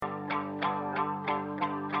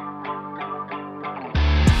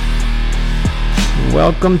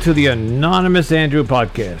Welcome to the Anonymous Andrew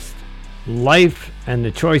podcast. Life and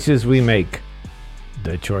the choices we make.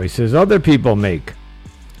 The choices other people make.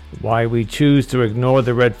 Why we choose to ignore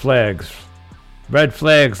the red flags. Red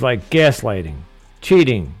flags like gaslighting,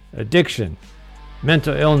 cheating, addiction,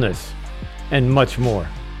 mental illness, and much more.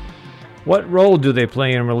 What role do they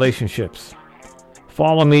play in relationships?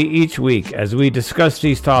 Follow me each week as we discuss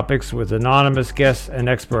these topics with anonymous guests and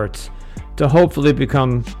experts to hopefully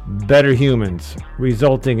become better humans,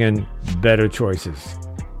 resulting in better choices.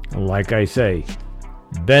 Like I say,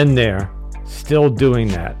 been there, still doing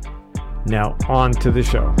that. Now on to the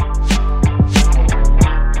show.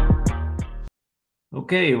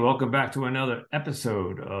 Okay, welcome back to another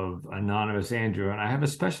episode of Anonymous Andrew, and I have a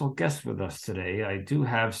special guest with us today. I do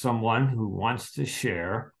have someone who wants to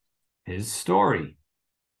share his story.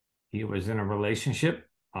 He was in a relationship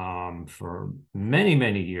for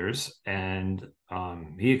many years, and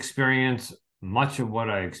he experienced much of what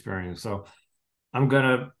I experienced. So I'm going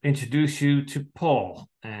to introduce you to Paul,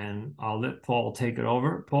 and I'll let Paul take it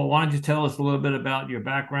over. Paul, why don't you tell us a little bit about your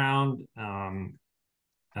background,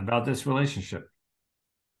 about this relationship?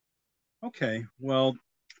 Okay, well,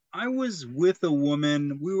 I was with a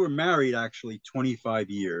woman. We were married actually 25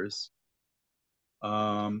 years.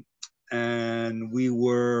 And we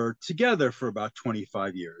were together for about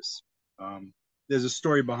 25 years. There's a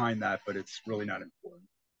story behind that, but it's really not important.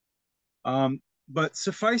 But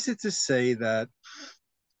suffice it to say that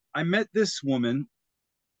I met this woman,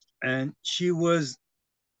 and she was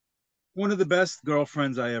one of the best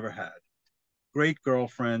girlfriends I ever had. Great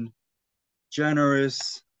girlfriend,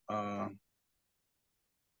 generous,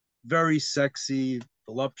 very sexy,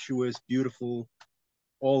 voluptuous, beautiful,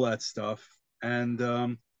 all that stuff.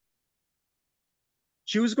 And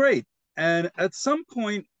she was great. And at some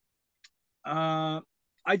point, I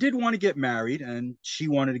did want to get married, and she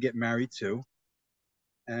wanted to get married too.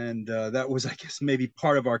 And that was, I guess, maybe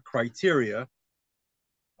part of our criteria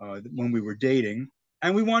when we were dating.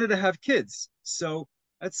 And we wanted to have kids. So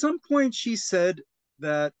at some point, she said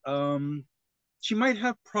that she might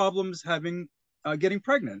have problems getting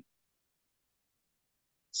pregnant.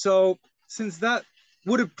 So since that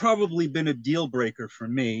would have probably been a deal breaker for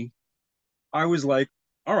me, I was like,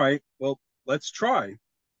 all right, well, let's try,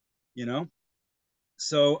 you know?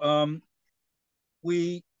 So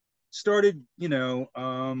we started,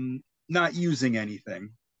 not using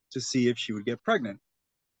anything to see if she would get pregnant.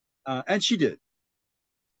 And she did.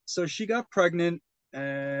 So she got pregnant,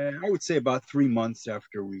 I would say about 3 months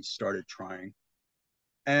after we started trying.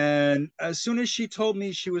 And as soon as she told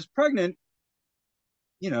me she was pregnant,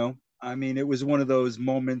 it was one of those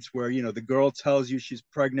moments where, the girl tells you she's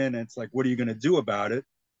pregnant and it's like, what are you going to do about it?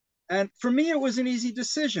 And for me, it was an easy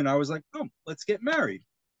decision. I was like, oh, let's get married,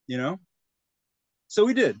 you know? So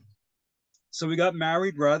we did. So we got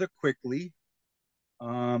married rather quickly.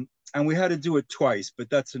 And we had to do it twice, but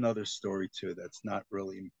that's another story too. That's not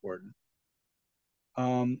really important.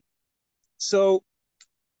 So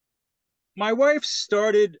my wife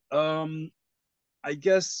started, I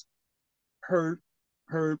guess, her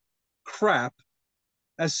her crap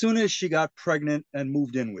as soon as she got pregnant and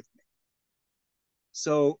moved in with me.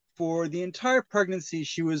 So for the entire pregnancy,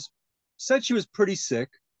 said she was pretty sick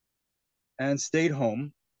and stayed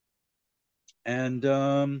home and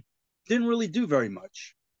didn't really do very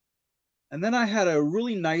much. And then I had a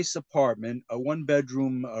really nice apartment, a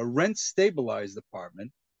one-bedroom, rent stabilized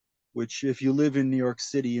apartment, which if you live in New York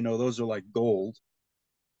City, those are like gold.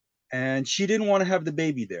 And she didn't want to have the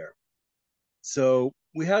baby there. So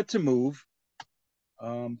we had to move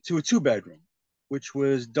to a two-bedroom, which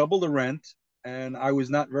was double the rent. And I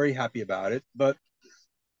was not very happy about it. But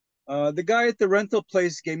the guy at the rental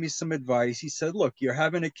place gave me some advice. He said, look, you're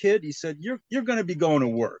having a kid. He said, you're going to be going to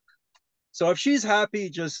work. So if she's happy,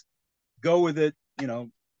 just go with it,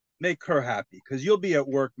 make her happy because you'll be at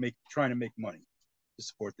work trying to make money to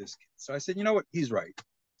support this kid. So I said, you know what? He's right.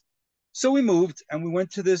 So we moved and we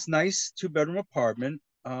went to this nice two-bedroom apartment,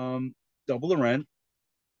 double the rent.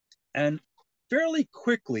 And fairly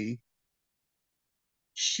quickly,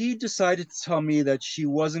 she decided to tell me that she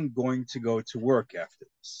wasn't going to go to work after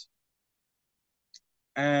this.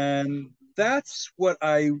 And that's what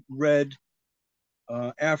I read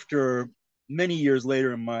after many years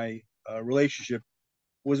later in my relationship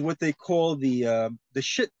was what they call the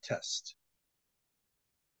shit test.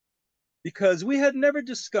 Because we had never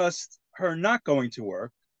discussed her not going to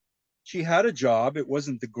work. She had a job. It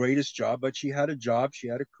wasn't the greatest job, but she had a job. She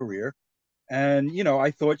had a career. And,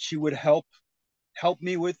 I thought she would help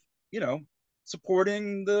me with,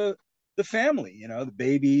 supporting the family, the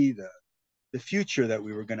baby, the future that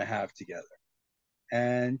we were going to have together.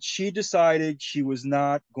 and she decided she was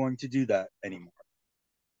not going to do that anymore.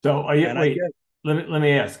 So are you And I wait, guess let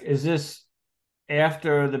me ask, is this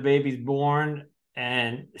after the baby's born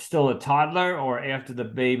and still a toddler, or after the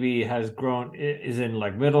baby has grown, is in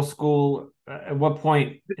like middle school? At what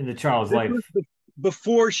point in the child's this was life?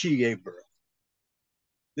 before she gave birth.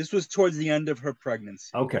 This was towards the end of her pregnancy.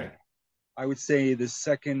 Okay. I would say the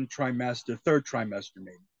second trimester, third trimester,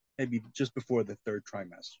 maybe just before the third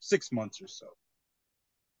trimester, 6 months or so.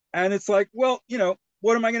 And it's like, well,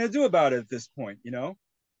 what am I going to do about it at this point?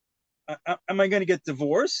 Am I going to get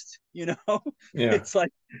divorced? Yeah. It's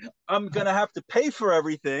like I'm going to have to pay for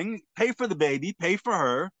everything, pay for the baby, pay for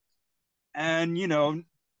her, and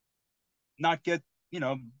not get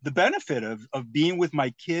the benefit of being with my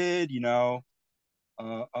kid,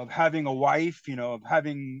 of having a wife, of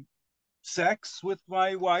having sex with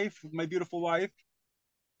my wife, my beautiful wife.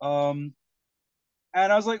 Um,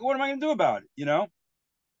 and I was like, what am I going to do about it?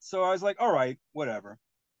 So I was like, all right, whatever.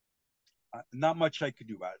 Not much I could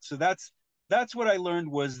do about it. So that's what I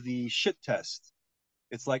learned was the shit test.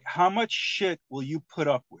 It's like, how much shit will you put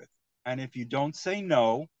up with? And if you don't say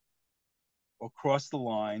no or cross the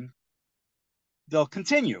line, they'll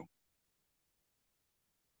continue.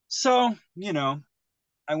 So,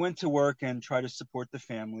 I went to work and tried to support the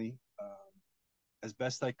family as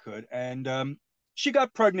best I could. And she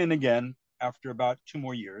got pregnant again after about 2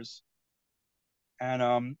 more years.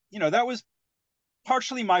 And, that was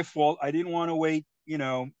partially my fault. I didn't want to wait,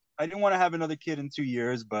 I didn't want to have another kid in 2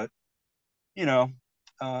 years, but, you know,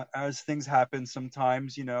 as things happen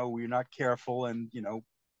sometimes, we're not careful and,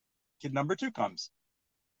 kid number two comes.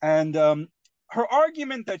 And her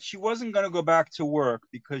argument that she wasn't going to go back to work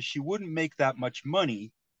because she wouldn't make that much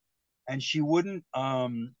money and she would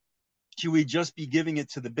just be giving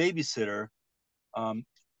it to the babysitter, um,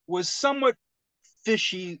 was somewhat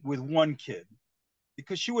fishy with one kid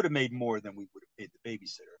because she would have made more than we would have paid the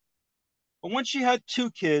babysitter. But once she had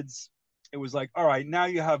two kids, it was like, all right, now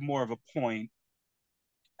you have more of a point.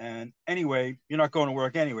 And anyway, you're not going to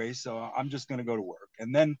work anyway, so I'm just going to go to work.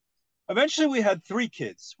 And then eventually we had three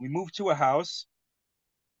kids. We moved to a house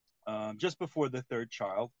just before the third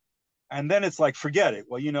child. And then it's like, forget it.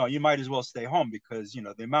 Well, you might as well stay home because,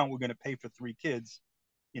 the amount we're going to pay for three kids,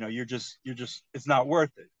 it's not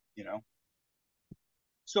worth it.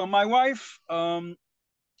 So my wife,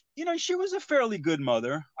 she was a fairly good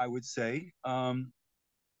mother, I would say. I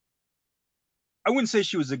wouldn't say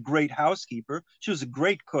she was a great housekeeper. She was a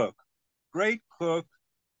great cook,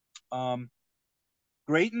 um,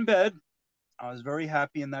 great in bed. I was very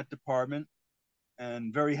happy in that department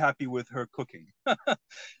and very happy with her cooking.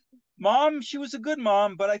 Mom, she was a good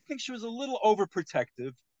mom, but I think she was a little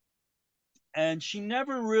overprotective. And she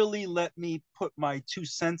never really let me put my 2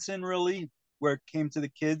 cents in, really, where it came to the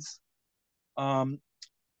kids. Um,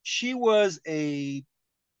 she was a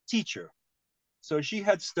teacher. So she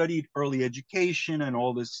had studied early education and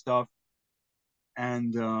all this stuff.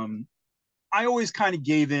 And I always kind of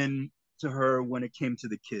gave in to her when it came to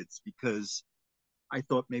the kids because I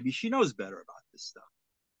thought maybe she knows better about this stuff.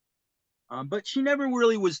 But she never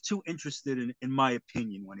really was too interested in my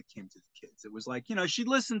opinion when it came to the kids. It was like, she'd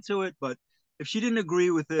listen to it, but if she didn't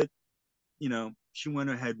agree with it, she went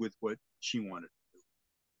ahead with what she wanted.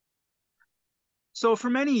 So for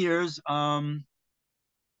many years, well,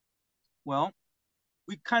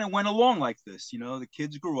 we kind of went along like this. The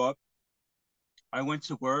kids grew up. I went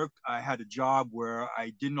to work. I had a job where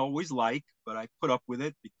I didn't always like, but I put up with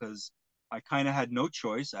it because I kind of had no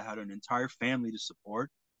choice. I had an entire family to support.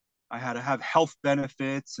 I had to have health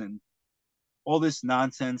benefits and all this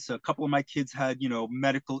nonsense. A couple of my kids had,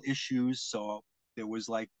 medical issues. So there was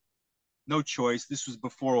like no choice. This was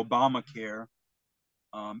before Obamacare.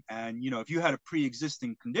 And, if you had a pre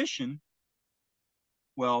existing condition,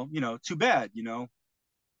 well, too bad,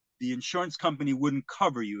 the insurance company wouldn't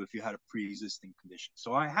cover you if you had a pre-existing condition.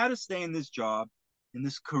 So I had to stay in this job, in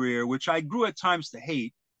this career, which I grew at times to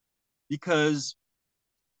hate because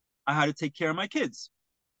I had to take care of my kids.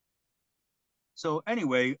 So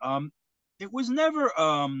anyway, it was never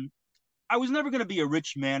I was never going to be a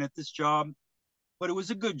rich man at this job, but it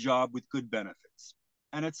was a good job with good benefits.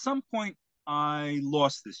 And at some point I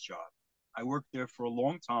lost this job. I worked there for a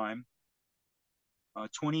long time,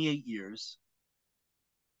 28 years.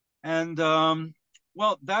 And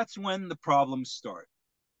well, that's when the problems start.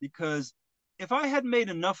 Because if I had made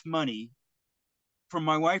enough money for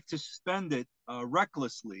my wife to spend it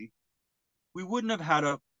recklessly, we wouldn't have had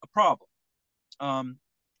a problem. Um,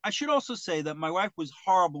 I should also say that my wife was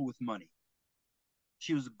horrible with money.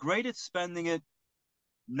 She was great at spending it,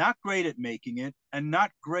 not great at making it, and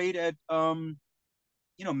not great at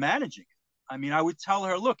managing it. I mean, I would tell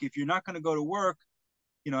her, look, if you're not going to go to work,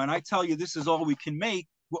 and I tell you this is all we can make,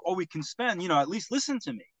 all we can spend, at least listen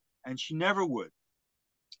to me. And she never would.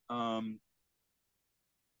 Um,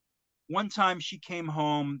 One time she came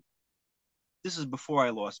home. This is before I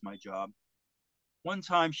lost my job. One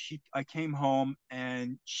time I came home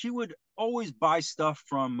and she would always buy stuff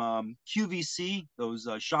from QVC, those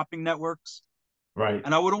shopping networks, Right.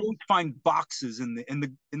 and I would always find boxes in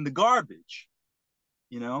the garbage,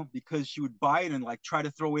 because she would buy it and like try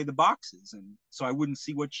to throw away the boxes, and so I wouldn't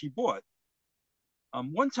see what she bought.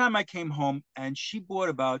 One time I came home and she bought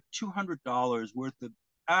about $200 worth of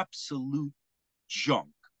absolute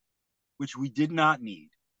junk, which we did not need.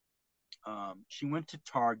 She went to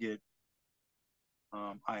Target.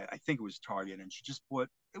 I think it was Target, and she just bought.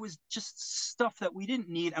 It was just stuff that we didn't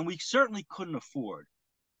need, and we certainly couldn't afford.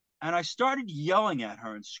 And I started yelling at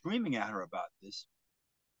her and screaming at her about this.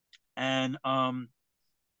 And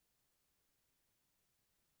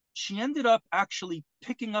she ended up actually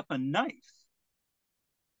picking up a knife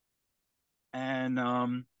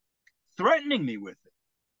and threatening me with it,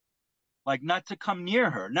 like not to come near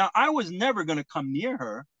her. Now, I was never going to come near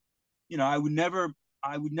her. I would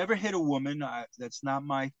never hit a woman. That's not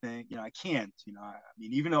my thing. I can't. I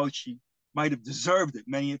mean, even though she might have deserved it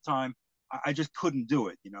many a time, I just couldn't do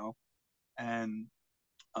it. And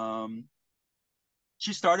um,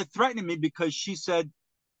 she started threatening me because she said,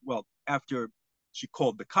 well, after she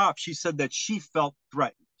called the cops, she said that she felt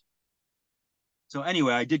threatened. So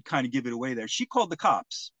anyway, I did kind of give it away there. She called the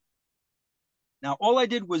cops. Now, all I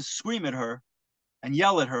did was scream at her and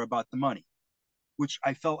yell at her about the money, which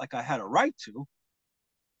I felt like I had a right to.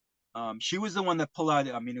 She was the one that pulled out.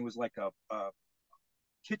 I mean, it was like a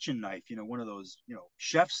kitchen knife, one of those,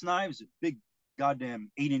 chef's knives, a big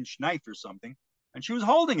goddamn 8-inch knife or something. And she was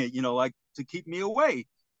holding it, like to keep me away.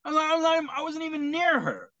 I wasn't even near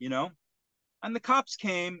her. And the cops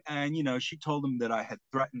came and, she told them that I had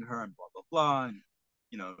threatened her and blah, blah, blah. And,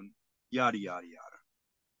 you know, yada, yada, yada.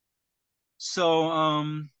 So,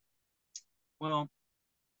 well,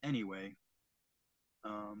 anyway,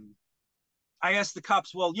 um, I asked the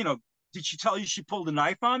cops, well, did she tell you she pulled a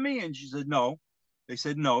knife on me? And she said, no. They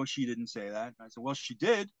said, no, she didn't say that. And I said, well, she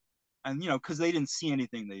did. And, because they didn't see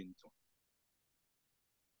anything, they didn't talk.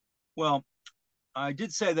 Well, I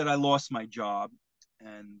did say that I lost my job,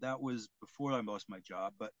 and that was before I lost my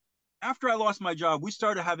job. But after I lost my job, we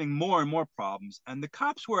started having more and more problems. And the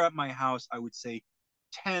cops were at my house, I would say,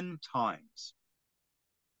 10 times.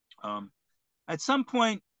 At some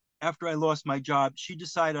point, after I lost my job, she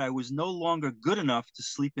decided I was no longer good enough to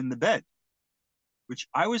sleep in the bed, which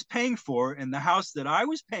I was paying for in the house that I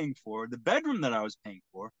was paying for, the bedroom that I was paying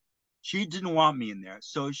for. She didn't want me in there.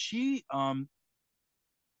 So she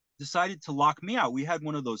decided to lock me out. We had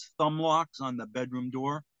one of those thumb locks on the bedroom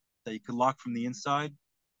door that you could lock from the inside.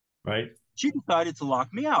 Right. She decided to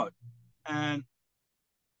lock me out. And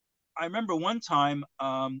I remember one time,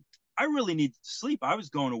 I really needed to sleep. I was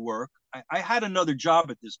going to work. I had another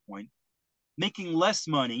job at this point, making less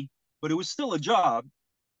money, but it was still a job.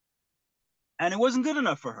 And it wasn't good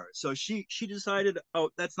enough for her. So she decided, oh,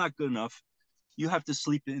 that's not good enough. You have to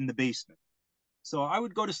sleep in the basement. So I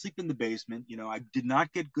would go to sleep in the basement. I did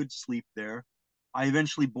not get good sleep there. I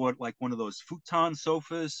eventually bought like one of those futon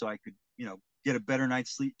sofas so I could, get a better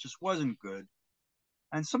night's sleep. Just wasn't good.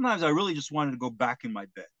 And sometimes I really just wanted to go back in my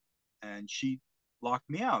bed. And she locked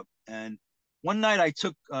me out. And one night I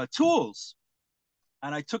took tools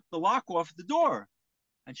and I took the lock off the door.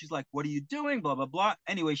 And she's like, what are you doing? Blah, blah, blah.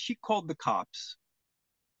 Anyway, she called the cops.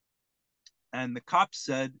 And the cops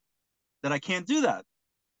said that I can't do that.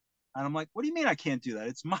 And I'm like, what do you mean I can't do that?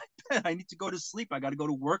 It's my bed. I need to go to sleep. I got to go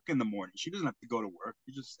to work in the morning. She doesn't have to go to work.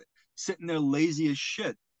 She's just sitting there lazy as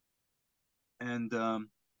shit. And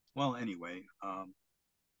well, anyway,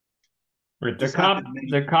 Right. this happened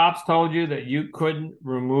many. The cops told you that you couldn't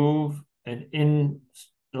remove the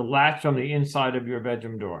latch on the inside of your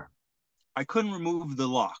bedroom door. I couldn't remove the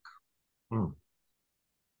lock Hmm.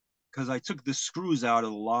 because I took the screws out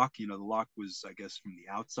of the lock. The lock was, I guess, from the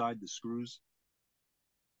outside, the screws.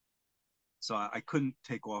 So I couldn't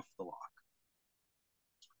take off the lock.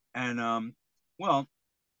 And well,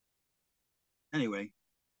 anyway,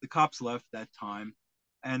 the cops left that time.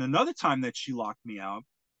 And another time that she locked me out,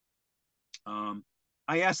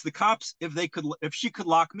 I asked the cops if she could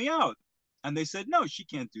lock me out, and they said no, she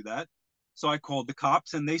can't do that. So I called the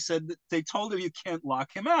cops, and they said that they told her you can't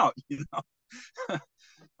lock him out.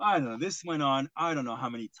 I don't know. This went on. I don't know how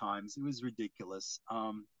many times. It was ridiculous.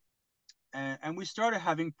 And we started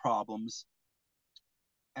having problems.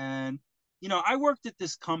 And I worked at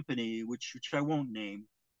this company, which I won't name,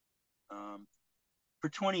 for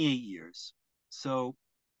 28 years. So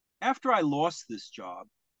after I lost this job,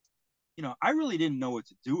 I really didn't know what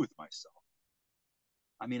to do with myself.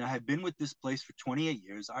 I mean, I had been with this place for 28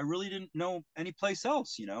 years. I really didn't know any place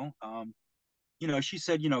else. She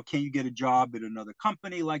said, can you get a job at another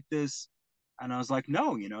company like this? And I was like,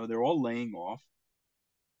 no, they're all laying off.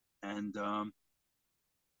 And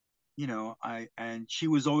and she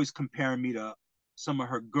was always comparing me to some of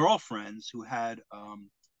her girlfriends who had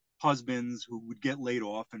husbands who would get laid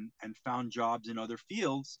off and found jobs in other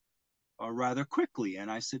fields rather quickly.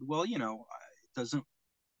 And I said, well, it doesn't,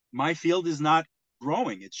 my field is not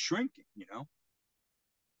growing, it's shrinking.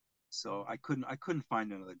 So I couldn't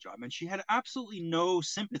find another job. And she had absolutely no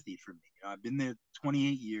sympathy for me. I've been there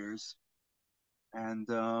 28 years. And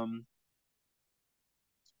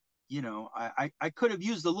I could have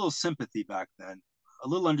used a little sympathy back then, a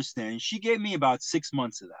little understanding. She gave me about 6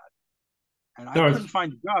 months of that, and I So couldn't it's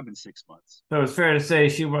find a job in 6 months. so it's fair to say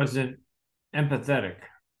she wasn't empathetic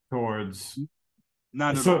towards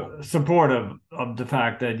Not at all. supportive of the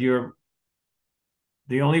fact that you're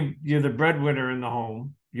the breadwinner in the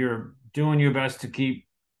home. You're doing your best to keep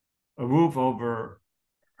a roof over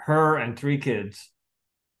her and three kids,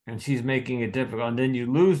 and she's making it difficult. And then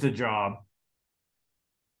you lose the job,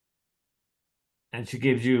 and she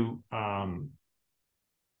gives you, I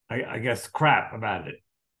guess, crap about it.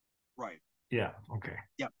 Right. Yeah. Okay.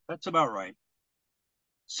 Yeah, that's about right.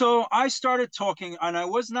 So I started talking, and I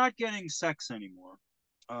was not getting sex anymore.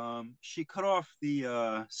 She cut off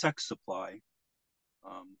the sex supply.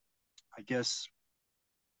 I guess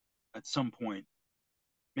at some point,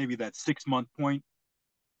 maybe that 6 month point,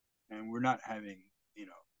 and we're not having,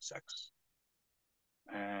 sex,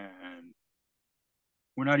 and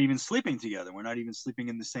we're not even sleeping together. We're not even sleeping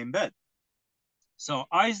in the same bed. So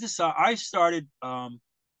I started to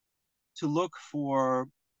look for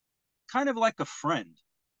kind of like a friend,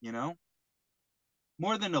 you know,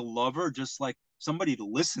 more than a lover, just like somebody to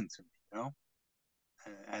listen to me,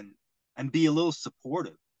 and and be a little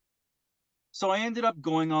supportive. So I ended up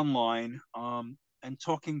going online and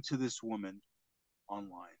talking to this woman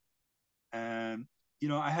online, and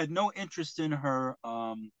I had no interest in her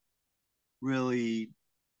really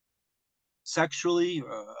sexually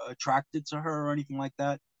attracted to her or anything like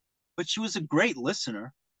that, but she was a great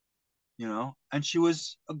listener, and she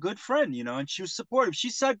was a good friend, and she was supportive. She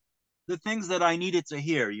said the things that I needed to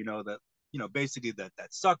hear, that, basically that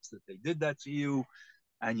sucks that they did that to you.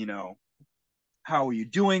 And, how are you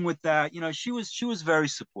doing with that? She was very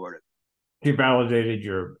supportive. She validated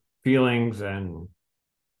your feelings and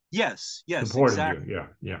Yes, supported you. exactly. Yeah.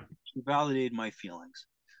 Yeah. She validated my feelings.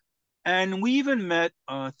 And we even met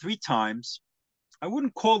 3 times. I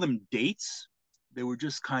wouldn't call them dates. They were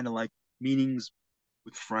just kind of like meetings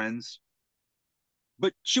with friends.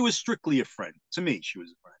 But she was strictly a friend. To me, she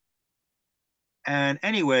was a friend. And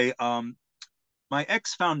anyway, my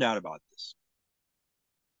ex found out about this.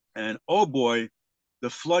 And oh boy, the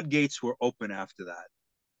floodgates were open after that.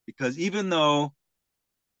 Because even though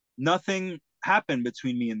nothing happened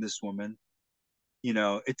between me and this woman,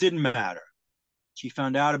 it didn't matter. She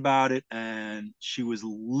found out about it and she was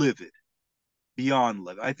livid, beyond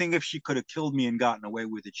livid. I think if she could have killed me and gotten away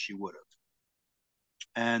with it, she would have.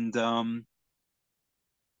 And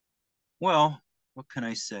well, what can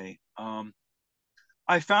I say?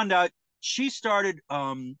 I found out she started.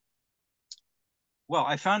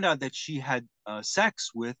 I found out that she had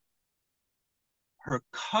sex with her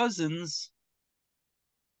cousin's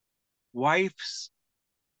wife's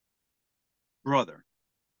brother.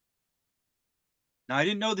 Now I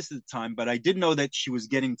didn't know this at the time, but I did know that she was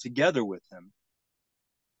getting together with him.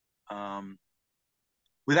 Um,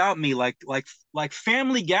 Without me, like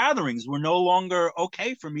family gatherings were no longer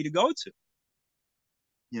okay for me to go to.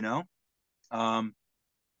 You know, um,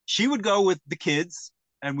 she would go with the kids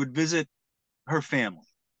and would visit her family,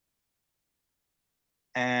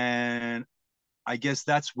 and I guess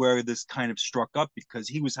that's where this kind of struck up because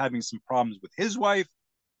he was having some problems with his wife,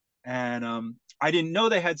 and I didn't know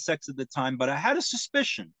they had sex at the time, but I had a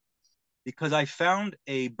suspicion because I found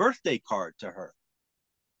a birthday card to her.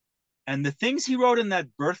 And the things he wrote in that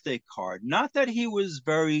birthday card, not that he was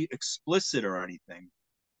very explicit or anything,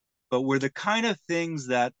 but were the kind of things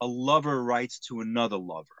that a lover writes to another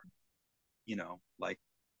lover, like,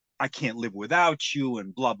 I can't live without you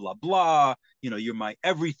and blah, blah, blah. You're my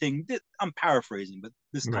everything. I'm paraphrasing, but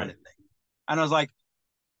this kind Right. of thing. And I was like,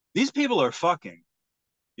 these people are fucking.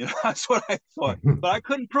 That's what I thought. But I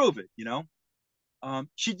couldn't prove it.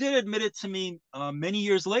 She did admit it to me many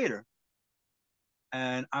years later.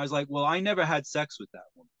 And I was like, well, I never had sex with that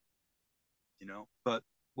woman, but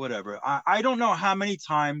whatever. I don't know how many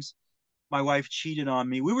times my wife cheated on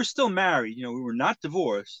me. We were still married, we were not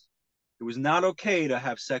divorced. It was not okay to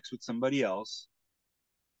have sex with somebody else.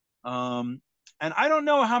 Um, and I don't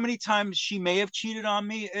know how many times she may have cheated on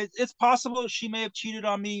me. It's possible she may have cheated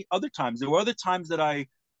on me other times. There were other times that I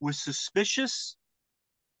was suspicious,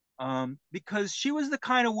 because she was the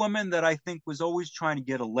kind of woman that I think was always trying to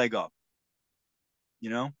get a leg up, you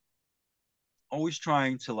know, always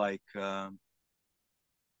trying to like, I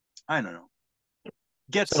don't know,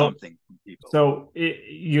 get So, something from people.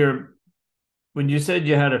 you're when you said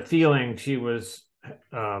you had a feeling she was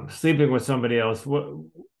sleeping with somebody else, what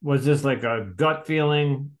was this, like a gut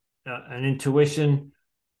feeling, an intuition?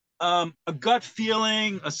 A gut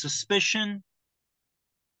feeling, a suspicion.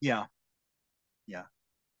 Yeah, yeah.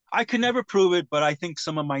 I could never prove it, but I think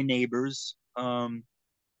some of my neighbors, one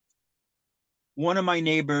of my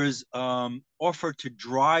neighbors, offered to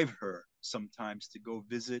drive her sometimes to go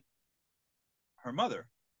visit her mother.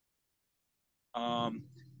 Um,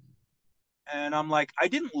 and I'm like, I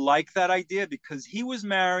didn't like that idea because he was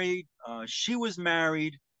married, she was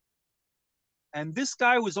married, and this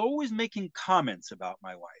guy was always making comments about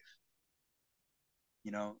my wife.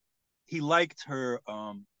 You know, he liked her.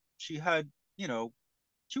 She had, you know,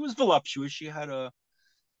 she was voluptuous. She had a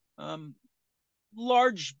um,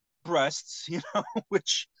 large breasts,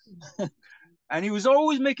 which, and he was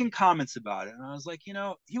always making comments about it. And I was like,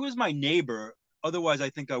 he was my neighbor. Otherwise, I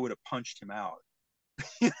think I would have punched him out,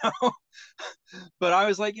 you know. But I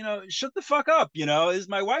was like, shut the fuck up. This is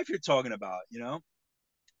my wife you're talking about.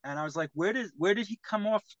 And I was like, where did he come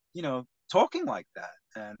off, talking like that?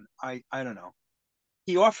 And I don't know.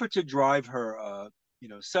 He offered to drive her,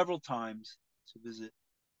 several times to visit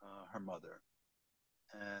her mother,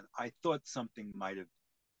 and I thought something might have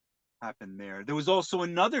happened there. There was also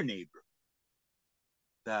another neighbor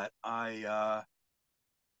that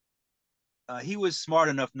he was smart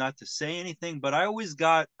enough not to say anything, but I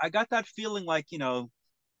got that feeling like, you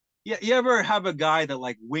ever have a guy that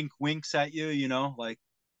like winks at you, like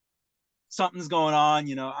something's going on,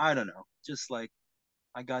 I don't know, just like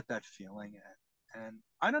I got that feeling, and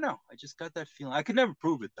I don't know, I just got that feeling. I could never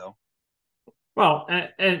prove it though. Well,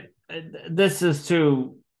 and this is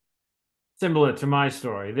too similar to my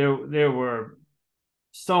story. There were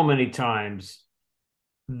so many times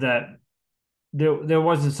that there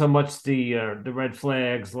wasn't so much the red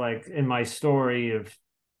flags, like in my story. If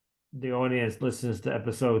the audience listens to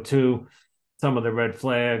episode 2, some of the red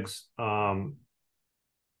flags,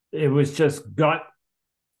 it was just gut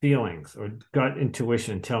feelings or gut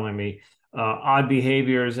intuition telling me odd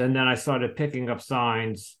behaviors, and then I started picking up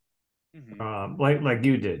signs, Mm-hmm. like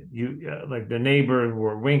you did. You like the neighbors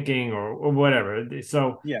were winking or whatever.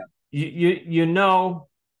 So Yeah, you know,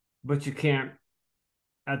 but you can't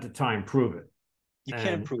at the time prove it. you can't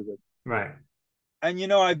And prove it. right.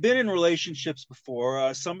 And I've been in relationships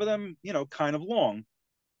before, some of them, kind of long.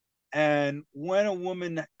 And when a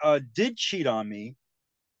woman did cheat on me,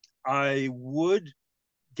 I would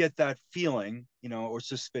get that feeling, or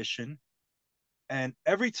suspicion. And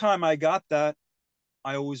every time I got that,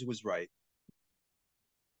 I always was right.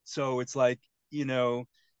 So it's like, you know,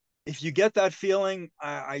 if you get that feeling,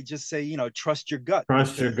 I just say, trust your gut,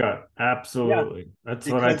 Trust your because, gut. yeah, Absolutely. That's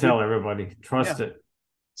what I because it, tell everybody. yeah, Trust it.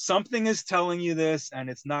 something is telling you this and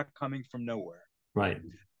it's not coming from nowhere. Right.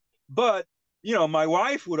 But, my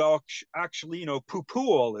wife would actually, poo poo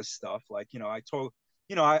all this stuff. Like, I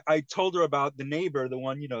told her about the neighbor, the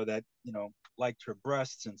one, that, liked her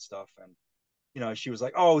breasts and stuff. And, she was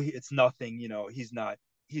like, oh, it's nothing, he's not,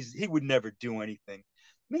 he would never do anything.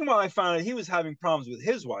 Meanwhile, I found out he was having problems with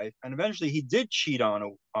his wife, and eventually he did cheat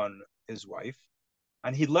on his wife,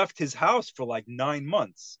 and he left his house for like 9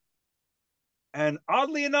 months. And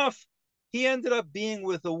oddly enough, he ended up being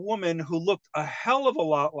with a woman who looked a hell of a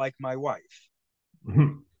lot like my wife, you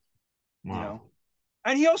know. Wow.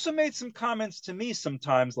 And he also made some comments to me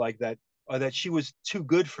sometimes like that, that she was too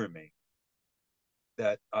good for me,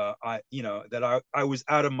 that I was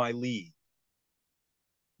out of my league.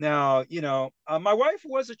 Now, my wife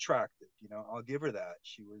was attractive, I'll give her that.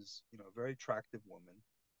 She was, a very attractive woman.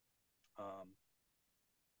 Um,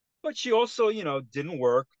 but she also, didn't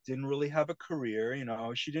work, didn't really have a career,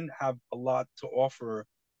 she didn't have a lot to offer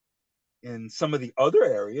in some of the other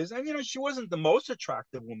areas. And, she wasn't the most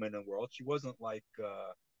attractive woman in the world. She wasn't like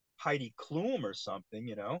Heidi Klum or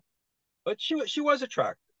something, but she was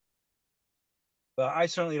attractive. But I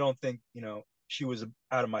certainly don't think, she was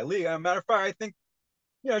out of my league. As a matter of fact, I think,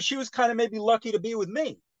 she was kind of maybe lucky to be with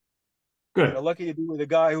me. Good. Lucky to be with a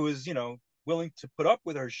guy who was, willing to put up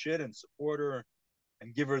with her shit and support her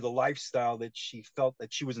and give her the lifestyle that she felt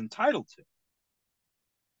that she was entitled to.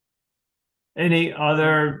 Any You know?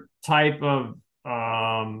 other type of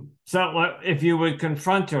so if you would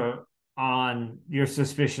confront her on your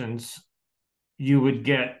suspicions, you would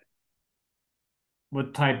get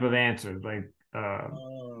what type of answer? Like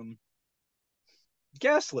Um,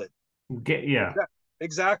 gaslit. get yeah,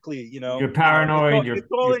 Exactly. you're paranoid, It's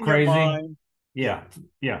you're all in your crazy. mind. Yeah.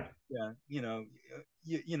 Yeah, yeah.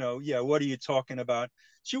 Yeah. Yeah. What are you talking about?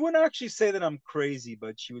 She wouldn't actually say that I'm crazy,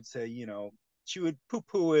 but she would say, she would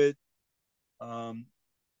poo-poo it, um,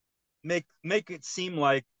 make it seem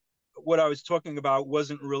like what I was talking about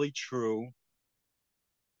wasn't really true,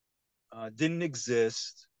 didn't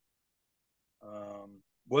exist,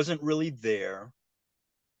 wasn't really there.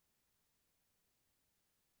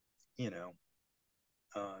 You know,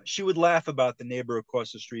 she would laugh about the neighbor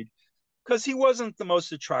across the street because he wasn't the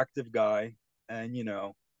most attractive guy, and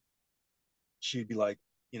she'd be like,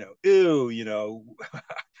 ew,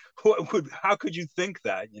 how could you think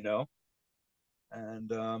that,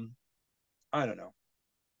 And I don't know,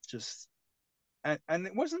 just and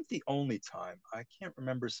it wasn't the only time. I can't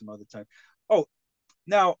remember some other time. Oh,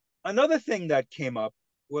 now another thing that came up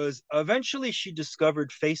was eventually she discovered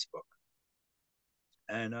Facebook,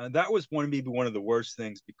 and that was maybe one of the worst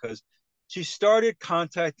things because she started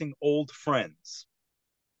contacting old friends,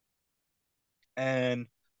 and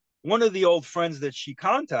one of the old friends that she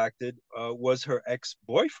contacted was her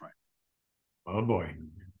ex-boyfriend. Oh boy.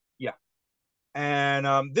 Yeah.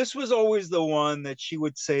 And this was always the one that she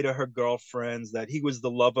would say to her girlfriends that he was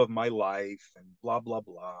the love of my life and blah, blah,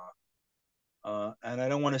 blah. And I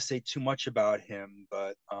don't want to say too much about him,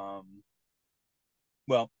 but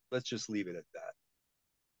well, let's just leave it at that.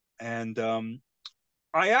 And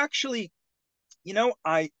I actually,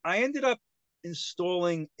 I ended up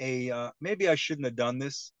installing maybe I shouldn't have done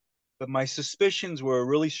this, but my suspicions were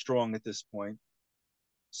really strong at this point.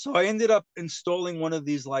 So I ended up installing one of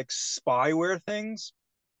these like spyware things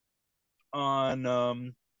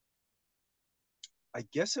on I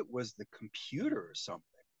guess it was the computer or something,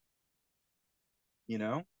 you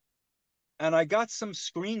know? And I got some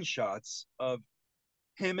screenshots of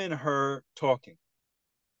him and her talking.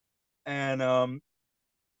 And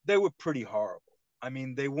they were pretty horrible. I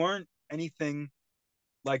mean, they weren't anything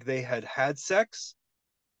like they had had sex,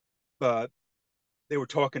 but they were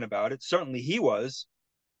talking about it. Certainly he was.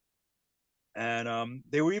 And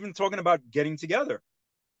they were even talking about getting together,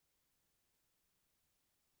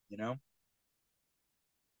 you know?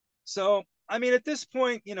 So, I mean, at this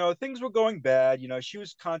point, things were going bad. She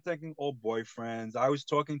was contacting old boyfriends. I was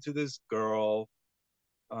talking to this girl.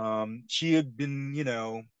 She had been,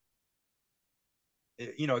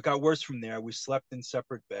 it got worse from there. We slept in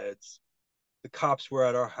separate beds. The cops were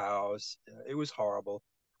at our house. It was horrible.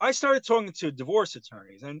 I started talking to divorce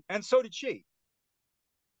attorneys, and so did she.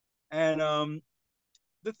 And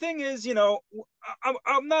the thing is,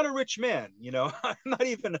 I'm not a rich man. I'm not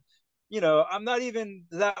even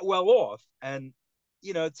that well off. And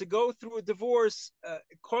to go through a divorce,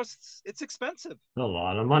 it's expensive. A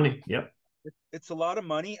lot of money. Yep. It's a lot of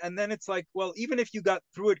money, and then it's like, well, even if you got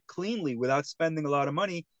through it cleanly without spending a lot of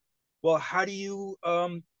money, well, how do you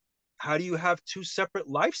have two separate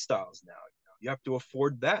lifestyles now? You have to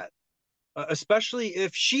afford that, especially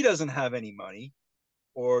if she doesn't have any money,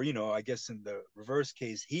 or I guess in the reverse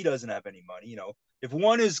case, he doesn't have any money. If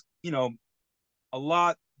one is a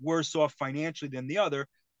lot worse off financially than the other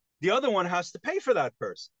one has to pay for that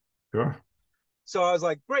person. Sure. So I was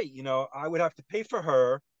like, great, I would have to pay for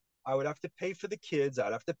her. I would have to pay for the kids.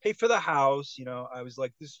 I'd have to pay for the house. I was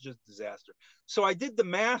like, this is just disaster. So I did the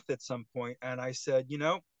math at some point and I said,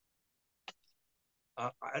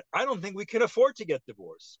 I don't think we can afford to get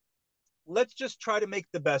divorced. Let's just try to make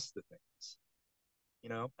the best of things,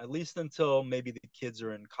 at least until maybe the kids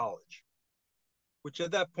are in college, which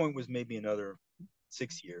at that point was maybe another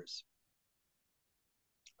 6 years.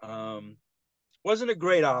 Um, wasn't a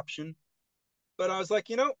great option, but I was like,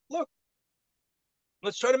 look,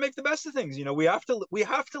 let's try to make the best of things. We have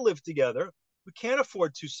to live together. We can't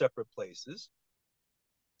afford two separate places.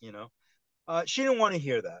 You know, she didn't want to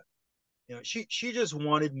hear that. She just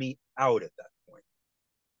wanted me out at that point,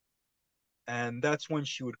 and that's when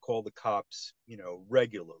she would call the cops.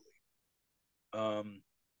 Regularly. Um,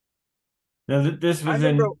 Now I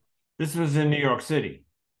remember. this was in New York City.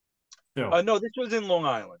 Still. No, this was in Long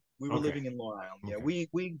Island. We were Okay. living in Long Island. Yeah,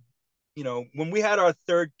 Okay. when we had our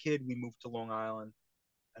third kid, we moved to Long Island,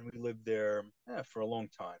 and we lived there for a long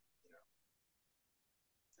time.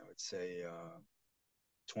 I would say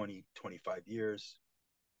 20, 25 years,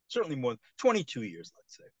 certainly more, 22 years,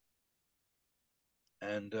 let's say.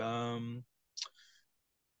 And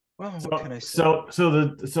well, what can So I say?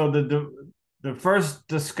 so so the first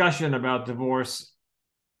discussion about divorce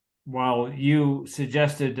while you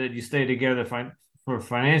suggested that you stay together for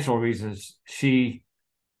financial reasons, she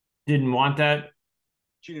didn't want that.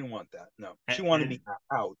 She didn't want that. No, she wanted And me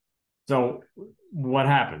out. so, what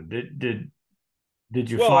happened? Did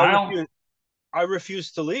you Well, file? I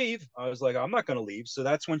refused to leave. I was like, I'm not going to leave. So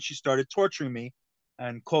that's when she started torturing me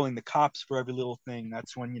and calling the cops for every little thing.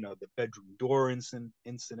 That's when, the bedroom door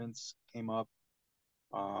incidents came up.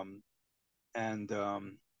 Um, and oh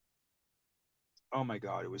my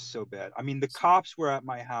God, it was so bad. I mean, the cops were at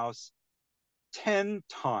my house 10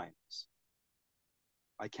 times.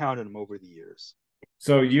 I counted them over the years.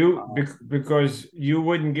 So Uh, because you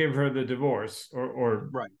wouldn't give her the divorce or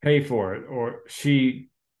right, pay for it, or she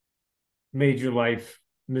made your life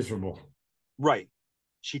miserable. right.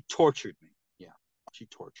 She tortured me. Yeah, she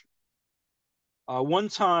tortured. One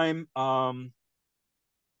time,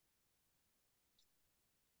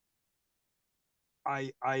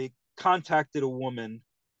 I contacted a woman.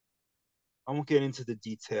 I won't get into the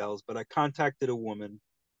details, but I contacted a woman,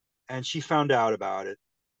 and she found out about it.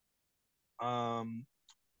 Um,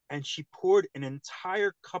 and she poured an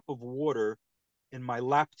entire cup of water in my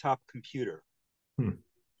laptop computer. Hmm.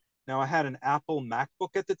 Now I had an Apple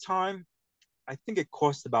MacBook at the time. I think it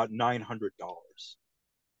cost about $900.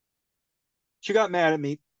 She got mad at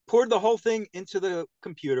me, poured the whole thing into the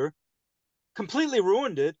computer, completely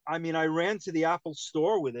ruined it. I mean, I ran to the Apple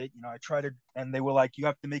store with it. I tried to, and they were like, "You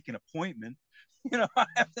have to make an appointment." I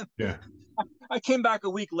have to. Yeah, I came back a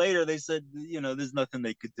week later. They said, there's nothing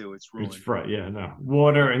they could do. It's it's ruined. right. Yeah, no.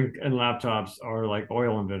 Water and laptops are like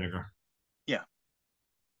oil and vinegar. Yeah.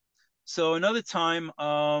 So another time,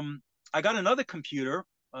 I got another computer,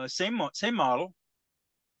 same model,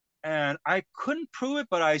 and I couldn't prove it,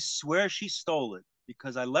 but I swear she stole it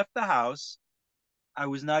because I left the house. I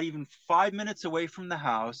was not even 5 minutes away from the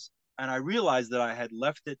house, and I realized that I had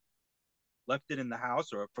left it in the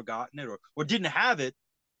house or forgotten it or didn't have it,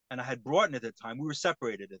 and I had brought it at the time. We were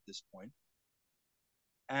separated at this point,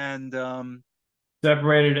 and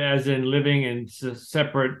Separated as in living in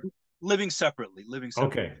separate. living separately, living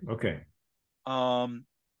separately. Okay, okay. Um,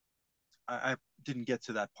 I didn't get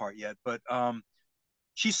to that part yet, but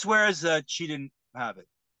she swears that she didn't have it,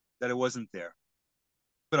 that it wasn't there.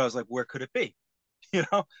 But I was like, where could it be? You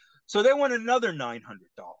know. So they want another $900.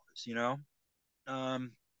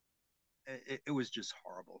 Um, it was just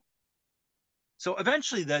horrible. So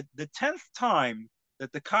eventually, that the 10th time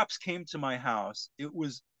that the cops came to my house, it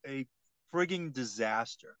was a frigging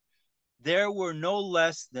disaster. There were no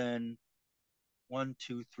less than one,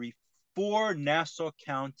 two, three, four Nassau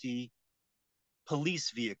County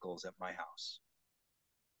police vehicles at my house.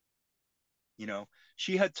 You know,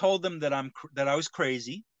 she had told them that I was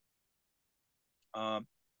crazy, um,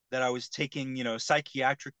 that I was taking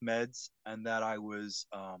psychiatric meds, and that I was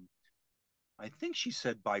I think she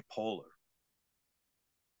said bipolar,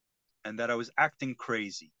 and that I was acting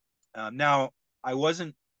crazy. Now I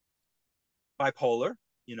wasn't bipolar,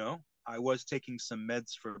 I was taking some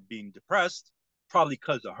meds for being depressed, probably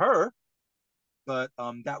because of her, but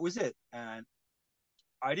that was it. And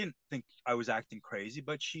I didn't think I was acting crazy,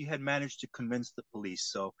 but she had managed to convince the police.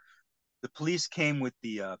 So the police came with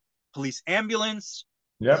the police ambulance,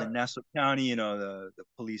 because in Yep. Nassau County, the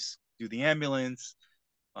police do the ambulance,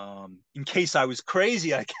 in case I was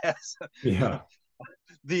crazy, I guess. Yeah.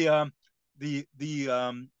 the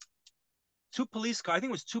two police cars, I think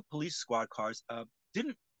it was two police squad cars,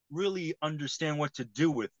 didn't really understand what to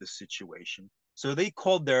do with the situation. So they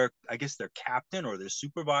called I guess their captain or their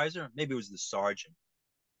supervisor, maybe it was the sergeant,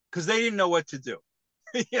 because they didn't know what to do.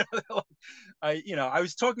 I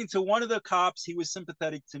was talking to one of the cops. He was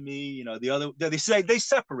sympathetic to me. The other, they say they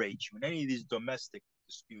separate you in any of these domestic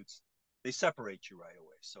disputes. They separate you right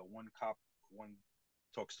away. So one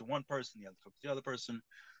talks to one person, the other talks to the other person.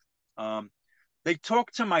 Um, they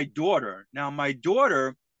talked to my daughter. Now, my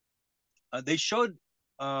daughter, they showed,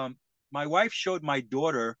 my wife showed my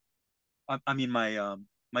daughter. I mean,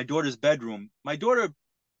 my daughter's bedroom. My daughter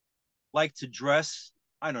liked to dress.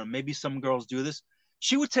 I don't know. Maybe some girls do this.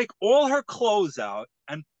 She would take all her clothes out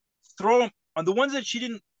and throw them on the ones that she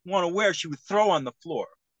didn't want to wear. She would throw on the floor.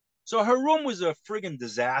 So her room was a friggin'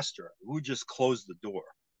 disaster. We just closed the door.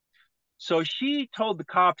 So she told the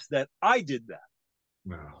cops that I did that.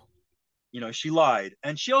 Wow. She lied.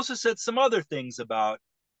 And she also said some other things about,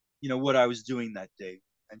 what I was doing that day.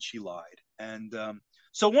 And she lied. And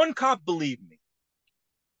so one cop believed me.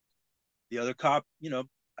 The other cop,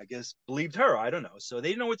 I guess believed her. I don't know. So they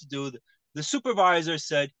didn't know what to do. The supervisor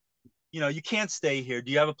said, you can't stay here.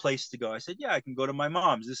 Do you have a place to go? I said, yeah, I can go to my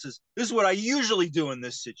mom's. This is what I usually do in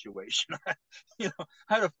this situation. I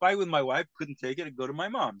had a fight with my wife, couldn't take it, and go to my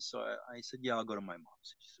mom's. So I said, yeah, I'll go to my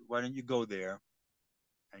mom's. She said, why don't you go there,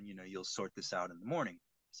 and you'll sort this out in the morning.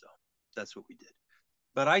 So that's what we did.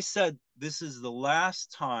 But I said, this is the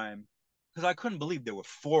last time, because I couldn't believe there were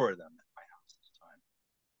four of them at my house this time,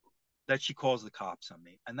 that she calls the cops on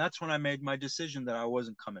me. And that's when I made my decision that I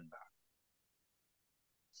wasn't coming back.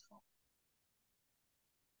 So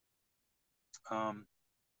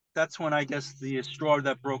that's when I guess the straw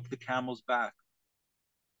that broke the camel's back.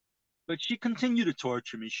 But she continued to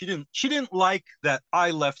torture me. She didn't like that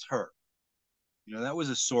I left her. That was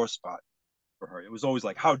a sore spot for her. It was always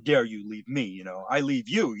like, how dare you leave me? I leave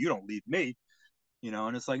you, you don't leave me.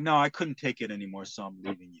 And it's like, no, I couldn't take it anymore, so I'm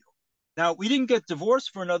leaving you. Now, we didn't get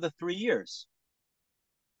divorced for another 3 years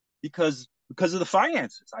because of the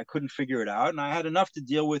finances. I couldn't figure it out, and I had enough to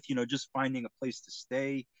deal with, just finding a place to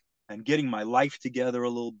stay and getting my life together a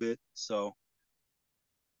little bit. So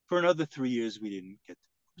for another 3 years, we didn't get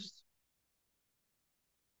divorced.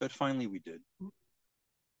 But finally we did.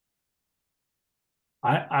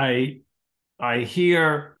 I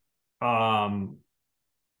hear a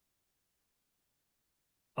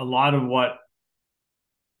lot of what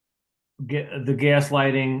the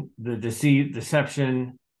gaslighting, the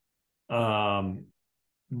deception, the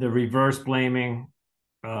reverse blaming,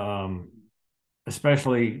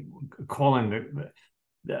 especially calling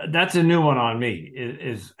that's a new one on me,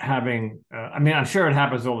 is having, I mean, I'm sure it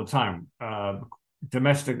happens all the time.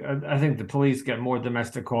 Domestic, I think the police get more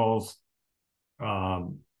domestic calls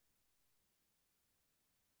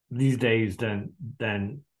these days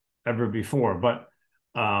than ever before, but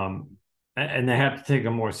and they have to take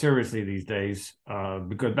them more seriously these days,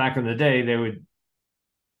 because back in the day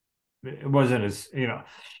it wasn't as,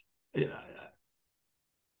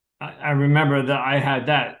 I remember that I had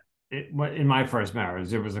that in my first marriage.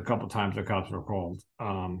 There was a couple of times the cops were called,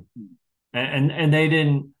 and they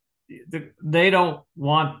don't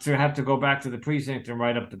want to have to go back to the precinct and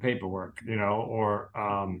write up the paperwork, or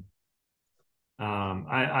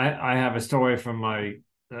I have a story from my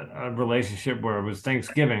a relationship where it was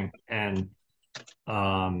Thanksgiving, and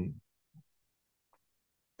the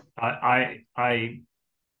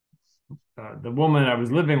woman I was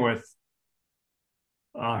living with,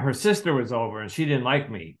 her sister was over, and she didn't like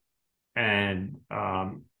me, and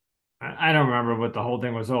I don't remember what the whole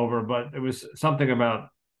thing was over, but it was something about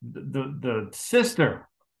the sister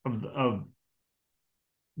of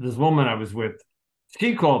this woman I was with.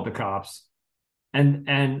 She called the cops,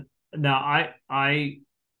 and now I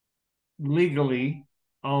legally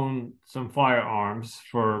own some firearms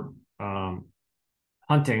for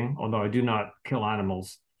hunting, although I do not kill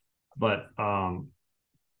animals. But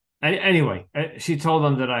anyway, she told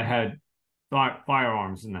them that I had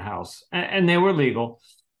firearms in the house, and they were legal,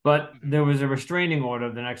 but there was a restraining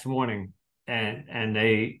order the next morning, and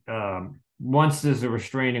they once there's a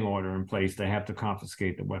restraining order in place, they have to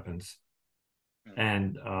confiscate the weapons.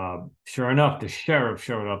 And sure enough, the sheriff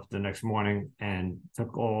showed up the next morning and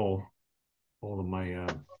took all of my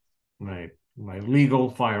my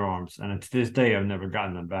legal firearms, and to this day I've never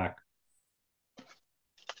gotten them back.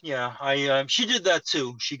 Yeah, she did that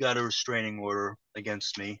too. She got a restraining order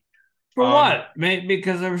against me. For what?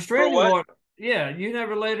 Because a restraining order. Yeah, you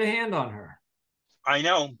never laid a hand on her. I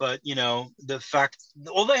know, but the fact,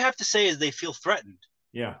 all they have to say is they feel threatened.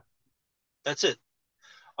 Yeah, that's it.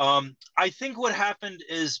 I think what happened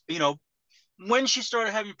is, when she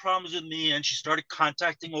started having problems with me and she started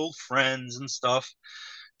contacting old friends and stuff,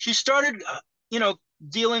 she started,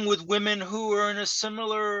 dealing with women who were in a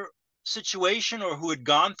similar situation or who had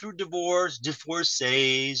gone through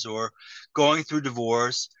divorcees or going through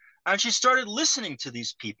divorce. And she started listening to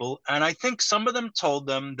these people. And I think some of them told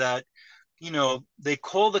them that, they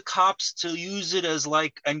call the cops to use it as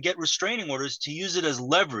and get restraining orders to use it as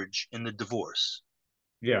leverage in the divorce.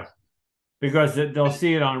 Yeah, because they'll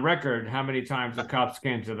see it on record how many times the cops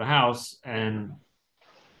came to the house, and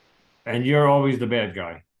you're always the bad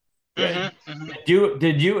guy. Mm-hmm, mm-hmm.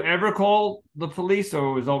 Did you ever call the police,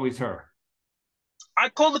 or it was always her? I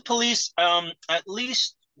called the police at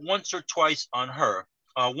least once or twice on her.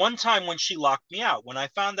 One time when she locked me out, when I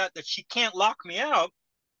found out that she can't lock me out,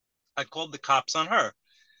 I called the cops on her,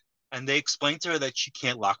 and they explained to her that she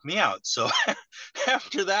can't lock me out. So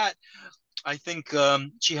after that, I think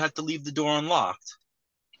she had to leave the door unlocked.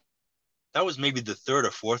 That was maybe the third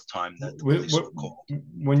or fourth time that the police were called.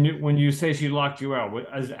 When you say she locked you out,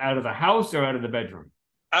 out of the house or out of the bedroom?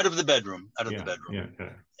 Out of the bedroom. Out of the bedroom. Yeah.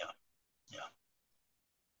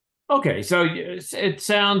 Okay, so it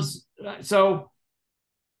sounds so.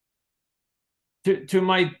 to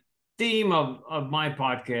my theme of my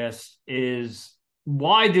podcast is,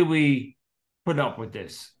 why do we put up with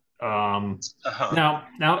this? Uh-huh.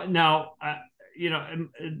 Now, you know,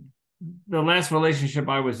 the last relationship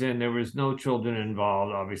I was in, there was no children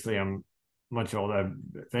involved. Obviously, I'm much older.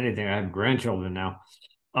 If anything, I have grandchildren now.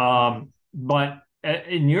 But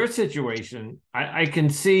in your situation, I can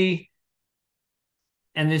see,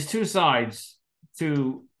 and there's two sides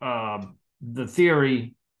to the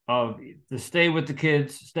theory of to stay with the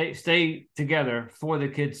kids, stay together for the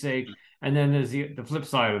kids' sake, and then there's the flip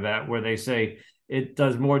side of that where they say it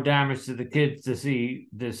does more damage to the kids to see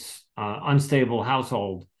this unstable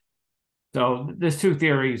household. So there's two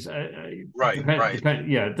theories. Right, right.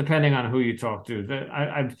 Depending on who you talk to.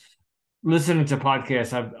 I've listening to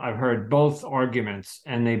podcasts. I've heard both arguments,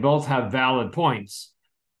 and they both have valid points.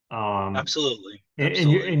 Absolutely.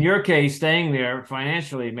 In your case, staying there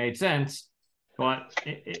financially made sense, but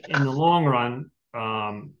in the long run,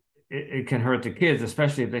 it can hurt the kids,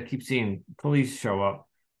 especially if they keep seeing police show up.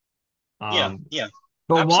 Yeah, yeah.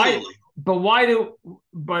 But why? Absolutely. But why do?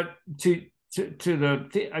 But to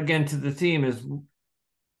the again to the theme is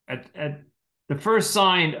at the first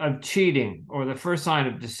sign of cheating or the first sign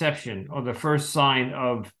of deception or the first sign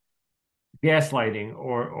of gaslighting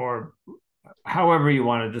or however you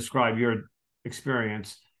want to describe your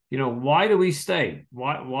experience, why do we stay?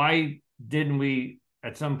 Why didn't we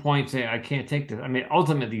at some point say, I can't take this? I mean,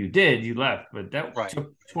 ultimately you left, but that Right.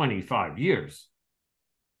 took 25 years.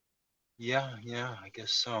 Yeah, yeah, I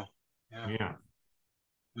guess so. Yeah. Yeah.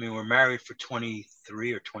 I mean, we're married for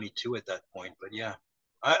 23 or 22 at that point, but yeah.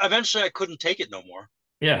 Eventually I couldn't take it no more.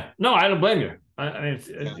 Yeah. No, I don't blame you. I mean,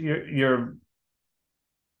 Yeah.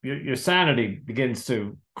 your sanity begins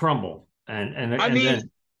to crumble. I And mean,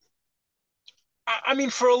 then, I mean,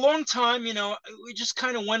 for a long time, we just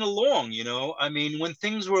kind of went along, I mean, when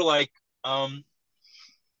things were like, I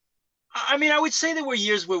mean, I would say there were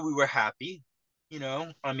years where we were happy,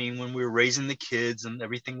 I mean, when we were raising the kids and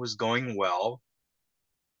everything was going well.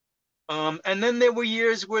 And then there were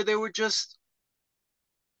years where they were just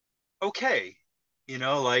okay,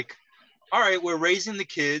 like, all right, we're raising the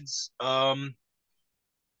kids.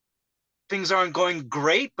 Things aren't going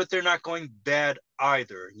great, but they're not going bad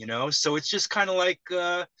either, So it's just kind of like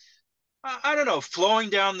I don't know, flowing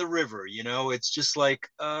down the river, It's just like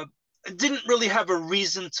I didn't really have a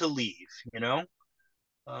reason to leave.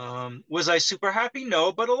 Was I super happy?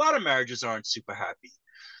 No, but a lot of marriages aren't super happy.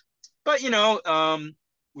 But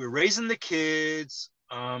we're raising the kids.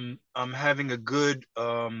 I'm having a good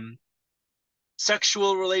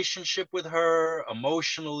sexual relationship with her,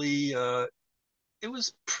 emotionally. It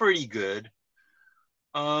was pretty good.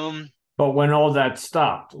 but when all that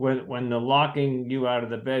stopped, when the locking you out of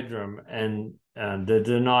the bedroom and the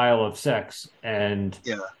denial of sex and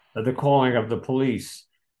Yeah, the calling of the police,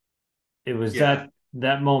 it was yeah,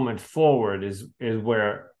 that moment forward is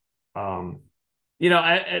where,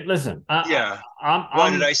 listen, yeah. I'm Why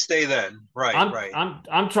did I'm I stay then? Right, I'm right. I'm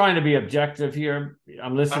I'm trying to be objective here.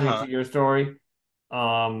 I'm listening Uh-huh, to your story,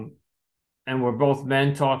 um, and we're both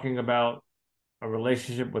men talking about a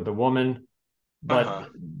relationship with a woman, but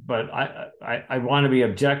uh-huh. I want to be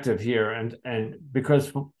objective here, and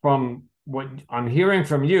because from what I'm hearing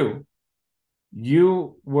from you,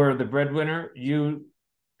 you were the breadwinner. You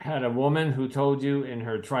had a woman who told you in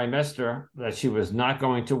her trimester that she was not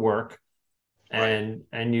going to work, Right,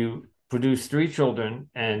 and you produced three children,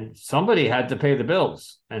 and somebody had to pay the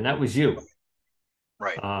bills, and that was you.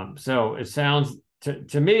 right. So it sounds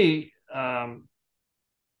to me,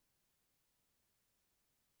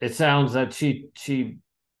 it sounds that she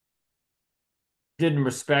didn't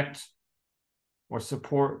respect or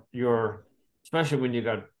support your, especially when you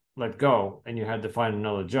got let go and you had to find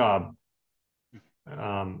another job.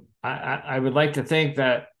 I would like to think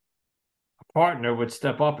that a partner would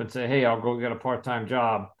step up and say, "Hey, I'll go get a part-time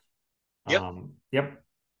job." Yep, Yep,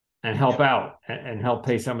 and help yep, out and help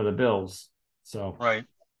pay some of the bills. So right.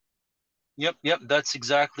 Yep, yep. That's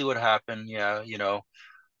exactly what happened. Yeah,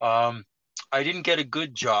 Um, I didn't get a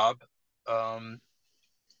good job. Um,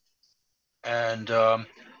 and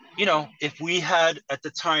if we had at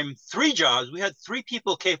the time three jobs, we had three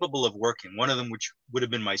people capable of working, one of them which would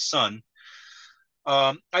have been my son.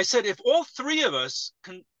 I said, if all three of us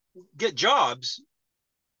can get jobs,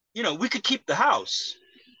 we could keep the house,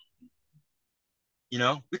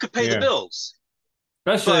 we could pay the yeah, bills.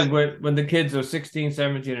 especially But when the kids are 16,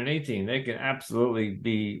 17, and 18, they can absolutely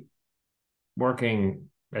be working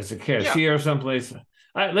as a yeah, cashier someplace.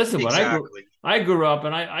 Listen, when exactly. I grew up,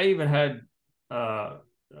 and I even had, uh,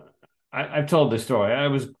 I've told this story. I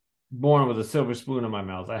was born with a silver spoon in my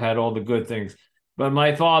mouth. I had all the good things, but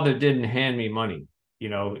my father didn't hand me money.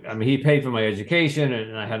 I mean, he paid for my education,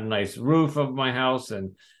 and I had a nice roof of my house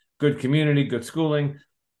and good community, good schooling.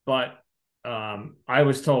 But I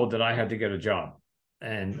was told that I had to get a job,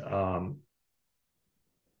 and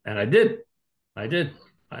I did. I did.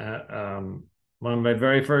 One of my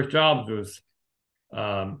very first jobs was,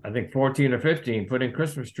 I think 14 or 15, putting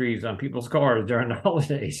Christmas trees on people's cars during the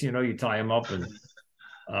holidays. You tie them up and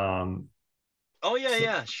um, Oh yeah, so,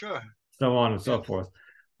 yeah, sure. so on and Yeah. so forth.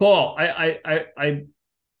 Paul, I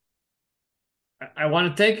want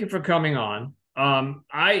to thank you for coming on.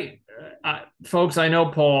 Folks, I know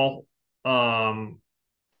Paul.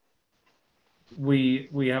 We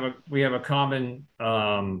have a common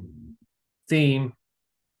theme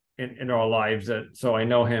in our lives, so I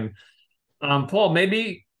know him. Paul,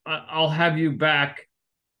 maybe I'll have you back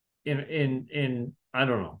in I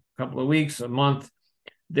don't know, a couple of weeks, a month.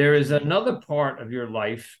 There is another part of your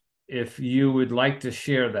life, if you would like to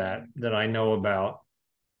share that I know about.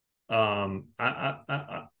 I'm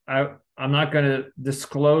not going to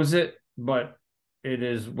disclose it, but it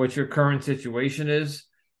is what your current situation is,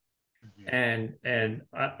 Mhm. and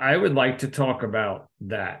I would like to talk about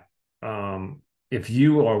that, if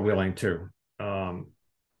you are willing to. Um,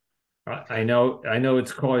 I Okay. know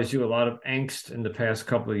it's caused you a lot of angst in the past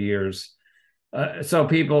couple of years. So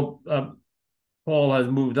Paul has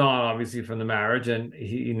moved on, obviously, from the marriage, and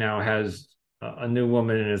he now has a new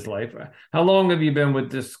woman in his life. How long have you been with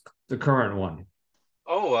the current one?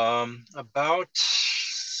 Oh, about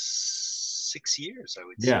 6 years, I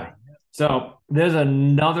would Yeah. say. So there's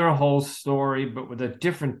another whole story, but with a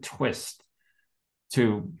different twist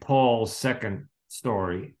to Paul's second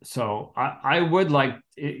story. So I would like,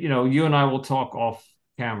 you and I will talk off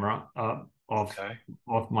camera, off Okay.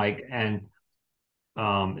 off mic, and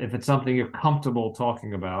if it's something you're comfortable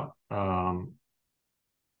talking about,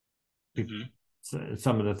 Hmm.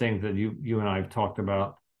 some of the things that you and I have talked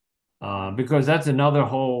about, because that's another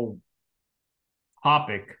whole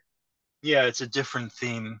topic, Yeah, it's a different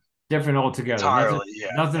theme different altogether. Nothing entirely.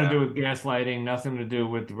 Yeah, nothing to yeah. do with gaslighting, nothing to do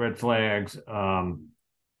with red flags.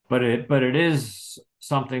 But it is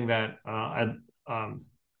something that I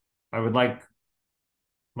would like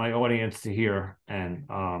my audience to hear, and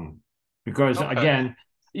because Okay. again,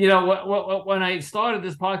 when I started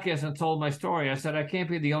this podcast and told my story, I said I can't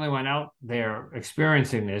be the only one out there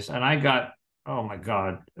experiencing this, and I got, oh my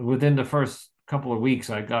God, within the first couple of weeks,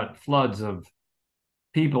 I got floods of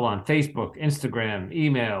people on Facebook, Instagram,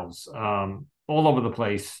 emails, all over the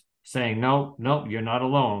place saying, no, no, you're not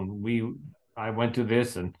alone. I went through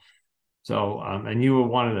this, and so, and you were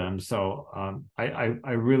one of them. So,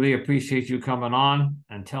 I really appreciate you coming on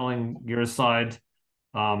and telling your side.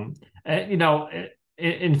 Um, and,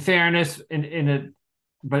 in fairness, in it,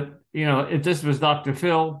 but if this was Dr.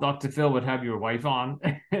 Phil would have your wife on,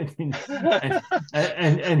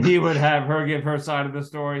 and he would have her give her side of the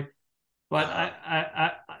story. But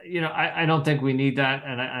Uh-huh. I don't think we need that,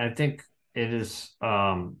 and I think it is.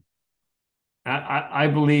 I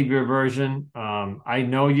believe your version. I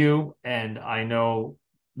know you, and I know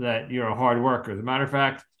that you're a hard worker. As a matter of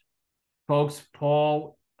fact, folks,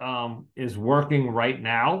 Paul is working right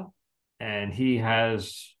now, and he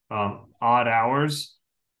has odd hours,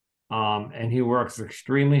 and he works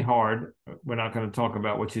extremely hard. We're not going to talk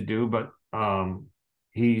about what you do, but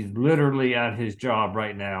he's literally at his job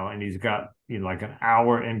right now, and he's got like an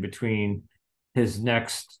hour in between his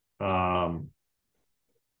next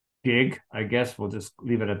gig. I guess we'll just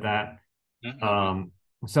leave it at that. Hmm. Um,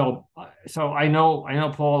 so I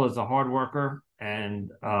know Paul is a hard worker,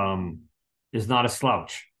 and is not a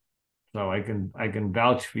slouch. So I can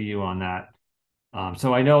vouch for you on that.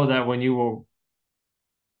 So I know that when you were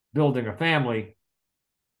building a family,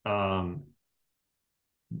 um,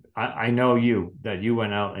 I know that you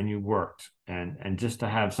went out and you worked, and just to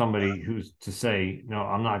have somebody who's to say, no,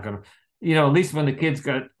 I'm not gonna, at least when the kids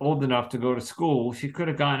got old enough to go to school, she could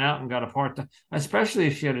have gone out and got a part-time, especially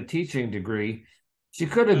if she had a teaching degree. She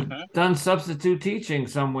could have Hmm. done substitute teaching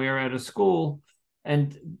somewhere at a school,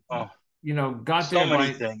 and Oh, got so there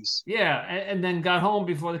many by, things. yeah, and then got home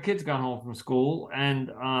before the kids got home from school, and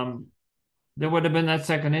there would have been that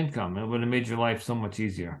second income. It would have made your life so much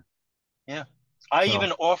easier. Yeah. I even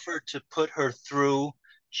So offered to put her through,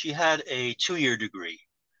 she had a 2 year degree.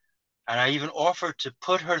 And I even offered to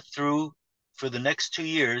put her through for the next 2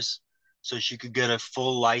 years so she could get a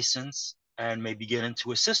full license and maybe get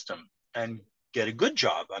into a system and get a good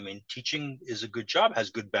job. I mean, teaching is a good job, has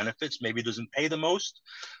good benefits. Maybe it doesn't pay the most,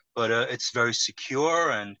 but it's very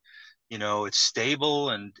secure and it's stable.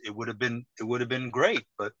 And it would have been great.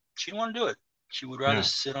 But she didn't want to do it. She would rather yeah.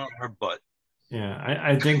 sit on her butt. Yeah,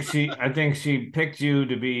 I think she picked you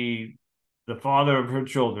to be the father of her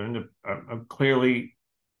children. Clearly,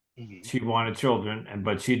 Mhm. she wanted children,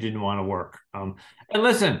 but she didn't want to work. And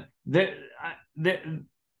listen,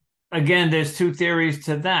 again, there's two theories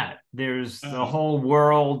to that. There's the Mhm. whole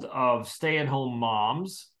world of stay-at-home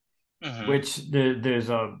moms, Mhm. which there's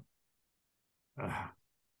a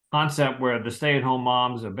concept where the stay-at-home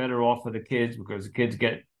moms are better off for the kids because the kids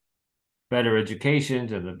get better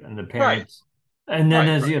educations and the Right. parents. And then Right.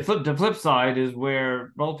 there's Right. the flip side is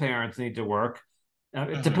where both parents need to work.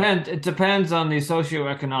 Mhm. It depends on the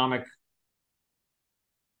socioeconomic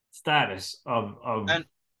status of And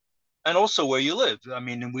and also where you live. I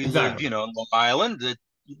mean, we live, exactly. in Long Island. That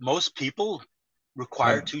most people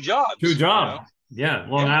require Have two two jobs. jobs. Yeah,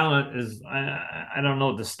 Long Yeah. Island is I don't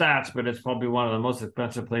know the stats, but it's probably one of the most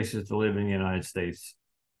expensive places to live in the United States.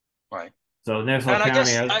 Right. So Nassau And I County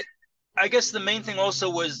guess has I guess the main thing also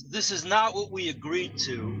was this is not what we agreed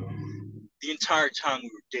to the entire time we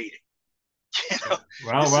were dating. You know,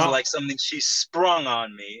 this is well like something she sprung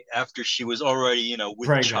on me after she was already, with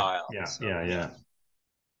pregnant. child. Yeah, So yeah, yeah. yeah,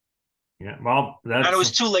 yeah. Well, And it that's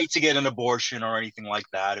was too late to get an abortion or anything like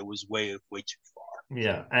that. It was way too far.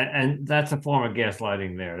 yeah, and that's a form of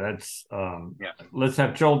gaslighting there. That's Yeah. let's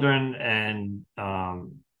have children and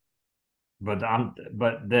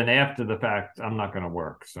but then after the fact, I'm not going to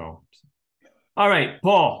work. So, all right,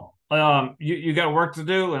 Paul, you got work to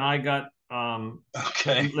do, and I got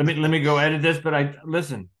Okay. let me go edit this. But I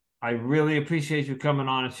listen, I really appreciate you coming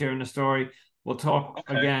on and sharing the story. We'll talk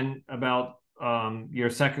Okay. again about your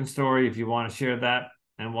second story if you want to share that,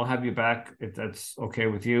 and we'll have you back if that's okay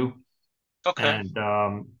with you. Okay.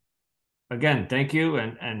 And again, thank you,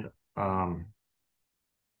 and um,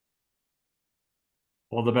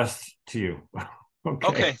 all the best to you. Okay.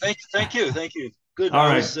 Okay. Thank you. Good. All I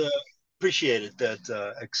right. was appreciated that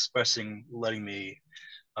letting me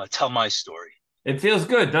tell my story. It feels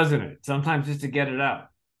good, doesn't it? Sometimes just to get it out,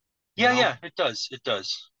 you Yeah, know? yeah, it does. It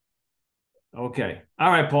does. Okay. All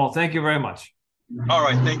right, Paul. Thank you very much. All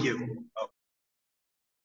right. Thank you.